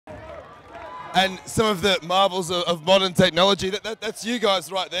and some of the marvels of modern technology. That's you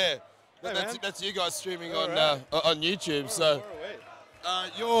guys right there. That's you guys streaming on YouTube. So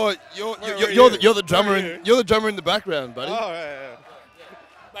you're the drummer you're the drummer in the background, buddy. Oh yeah.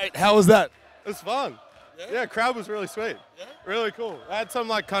 Mate, how was that? It was fun. Yeah, crowd was really sweet. Yeah? Really cool. I had some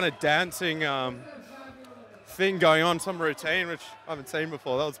like kind of dancing thing going on, some routine which I haven't seen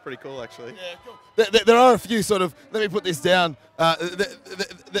before. That was pretty cool actually. Yeah, cool. There are a few sort of, let me put this down,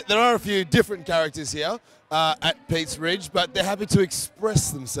 there are a few different characters here at Peats Ridge, but they're happy to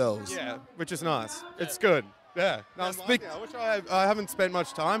express themselves. Yeah, which is nice. Yeah. It's good. Yeah. No, I wish I haven't spent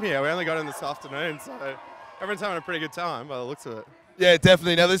much time here. We only got in this afternoon, so everyone's having a pretty good time by the looks of it. Yeah,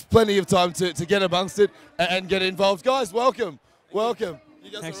 definitely. Now, there's plenty of time to get amongst it and get involved. Guys, welcome. Welcome.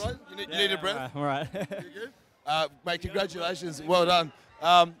 You guys all right? You need a breath? All right. You good? Mate, congratulations. Well done.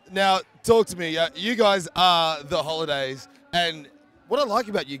 Now, talk to me. You guys are the Holidays, and what I like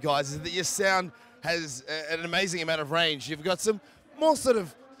about you guys is that your sound has an amazing amount of range. You've got some more sort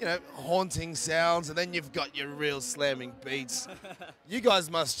of, you know, haunting sounds, and then you've got your real slamming beats. You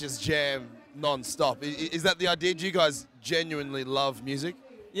guys must just jam non-stop. Is that the idea? Do you guys genuinely love music?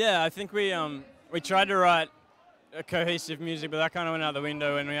 Yeah, I think we tried to write a cohesive music, but that kind of went out the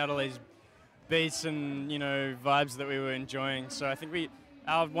window when we had all these beats and, you know, vibes that we were enjoying. So I think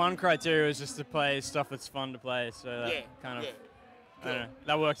our one criteria was just to play stuff that's fun to play. So that kind of, I don't know,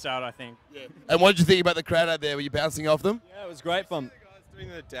 that works out, I think. Yeah. And what did you think about the crowd out there? Were you bouncing off them? Yeah, it was great fun. Doing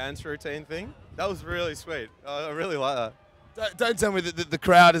the dance routine thing, that was really sweet. I really like that. Don't tell me that the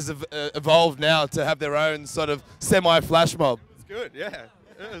crowd has evolved now to have their own sort of semi-flash mob. It's good, yeah.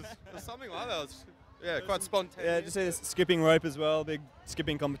 It was something like that. Yeah, quite spontaneous. Yeah, just see this skipping rope as well, big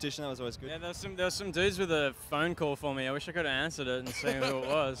skipping competition, that was always good. Yeah, there was some dudes with a phone call for me. I wish I could have answered it and seen who it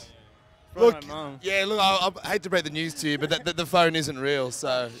was. Look, yeah, look, I hate to break the news to you, but the phone isn't real,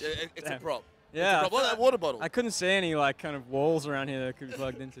 so it's a prop. Yeah. What about that water bottle? I couldn't see any like kind of walls around here that could be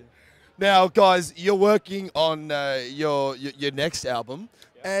plugged into. Now, guys, you're working on your next album,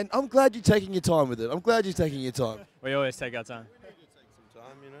 and I'm glad you're taking your time with it. I'm glad you're taking your time. We always take our time. Take some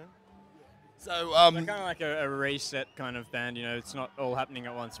time, you know. So, we're kind of like a reset kind of band, you know. It's not all happening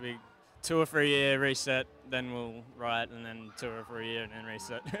at once. We tour for a year, reset, then we'll write, and then tour for a year and then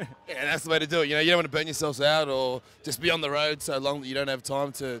reset. Yeah, that's the way to do it. You know, you don't want to burn yourselves out or just be on the road so long that you don't have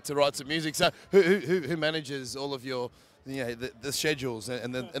time to write some music. So, who manages all of your, you know, the schedules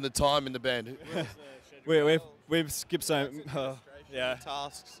and the time in the band? We've skipped so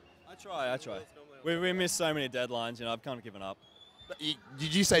tasks. I try. We miss so many deadlines. You know, I've kind of given up.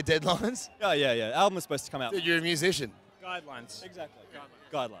 Did you say deadlines? Oh yeah. Album is supposed to come out. Dude, you're a musician. Guidelines. Exactly.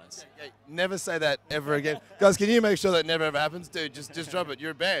 Guidelines. Okay, never say that ever again. Guys, can you make sure that never ever happens? Dude, just drop it.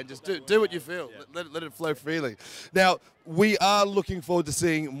 You're a band. Just do what you feel. Yeah. Let it flow freely. Now, we are looking forward to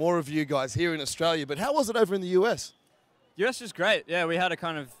seeing more of you guys here in Australia, but how was it over in the US? US was great. Yeah, we had a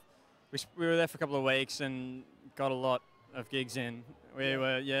kind of, we were there for a couple of weeks and got a lot of gigs in. We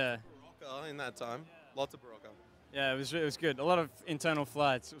were, Barocca in that time. Lots of Barocca. Yeah, it was good. A lot of internal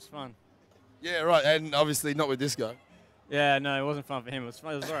flights. It was fun. Yeah, right. And obviously not with this guy. Yeah, no, it wasn't fun for him. It was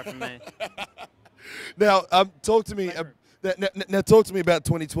all right for me. Now, talk to me. Now, talk to me about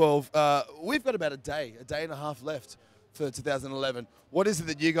 2012. We've got about a day and a half left for 2011. What is it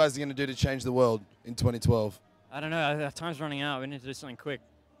that you guys are going to do to change the world in 2012? I don't know. Our time's running out. We need to do something quick.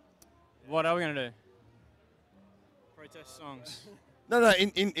 What are we going to do? Protest songs. No,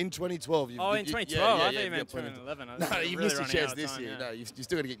 in 2012. Oh, in 2012? I thought you meant 2011. No, you've missed your chance this year. No, you've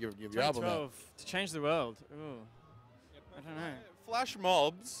still got to get your album out. To change the world. Ooh. I don't know. Flash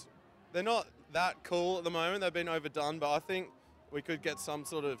mobs, they're not that cool at the moment. They've been overdone, but I think we could get some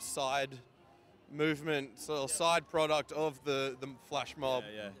sort of side movement, side product of the flash mob.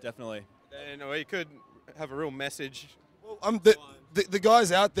 Yeah, definitely. And we could have a real message. Well, the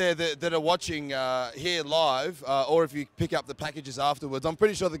guys out there that are watching here live, or if you pick up the packages afterwards, I'm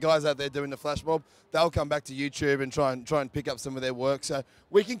pretty sure the guys out there doing the flash mob, they'll come back to YouTube and try and pick up some of their work. So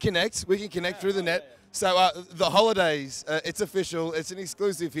we can connect. We can connect through the net. Yeah. So the Holidays, it's official. It's an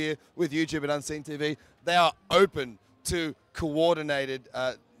exclusive here with YouTube and Unseen TV. They are open to coordinated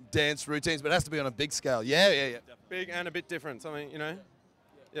dance routines, but it has to be on a big scale. Yeah. Big and a bit different. Something, you know.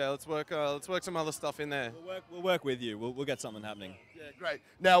 Yeah, let's work some other stuff in there. We'll work with you. We'll get something happening. Yeah, great.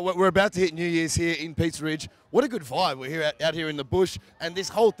 Now, we're about to hit New Year's here in Peats Ridge. What a good vibe. We're here out here in the bush, and this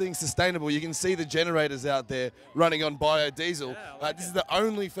whole thing's sustainable. You can see the generators out there running on biodiesel. Yeah, this is the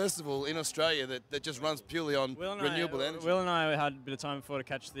only festival in Australia that just runs purely on renewable energy. Will and I had a bit of time before to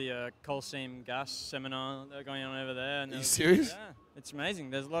catch the coal seam gas seminar going on over there. And Are you serious? Yeah, it's amazing.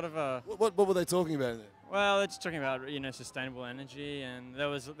 There's a lot of... What were they talking about in there? Well, they're just talking about sustainable energy, and there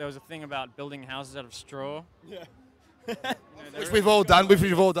was a thing about building houses out of straw. Yeah. Which we've all done. Which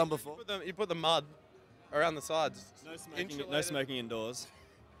we've all done before. You put the mud around the sides. No smoking indoors.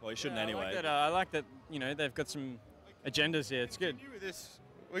 Well, you shouldn't anyway. I like that. They've got some agendas here. It's good.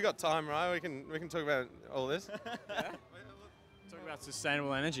 We got time, right? We can talk about all this. Talk about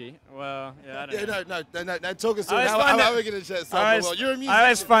sustainable energy. Well, yeah, I don't know. No. Talk us through how are we going to share something? You're a musician. I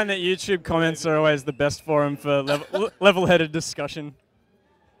always find that YouTube comments are always the best forum for level-headed discussion.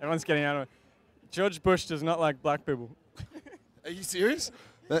 Everyone's getting out of it. George Bush does not like black people. Are you serious?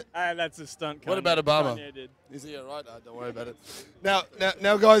 That's a stunt. What about Obama? Kanye did. Is he all right? Don't worry about it.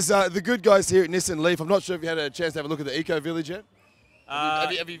 Now, guys, the good guys here at Nissan Leaf. I'm not sure if you had a chance to have a look at the Eco Village yet.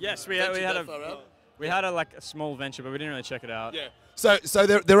 Yes, we had a small venture, but we didn't really check it out. Yeah. So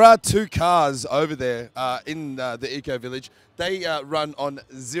there are 2 cars over there in the Eco Village. They run on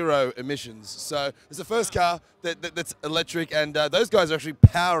 0 emissions. So it's the first car that's electric, and those guys are actually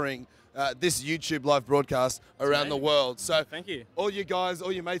powering this YouTube live broadcast around the world. So thank you. All you guys,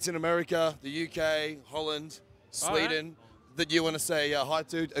 all your mates in America, the UK, Holland, Sweden, that you want to say hi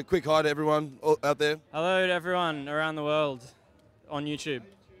to, a quick hi to everyone out there. Hello to everyone around the world on YouTube.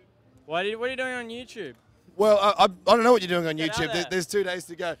 What are you doing on YouTube? Well, I don't know what you're doing on Get YouTube. out there. There's 2 days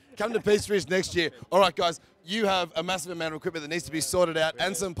to go. Come to Peats next year. All right, guys, you have a massive amount of equipment that needs to be sorted out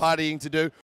and some partying to do.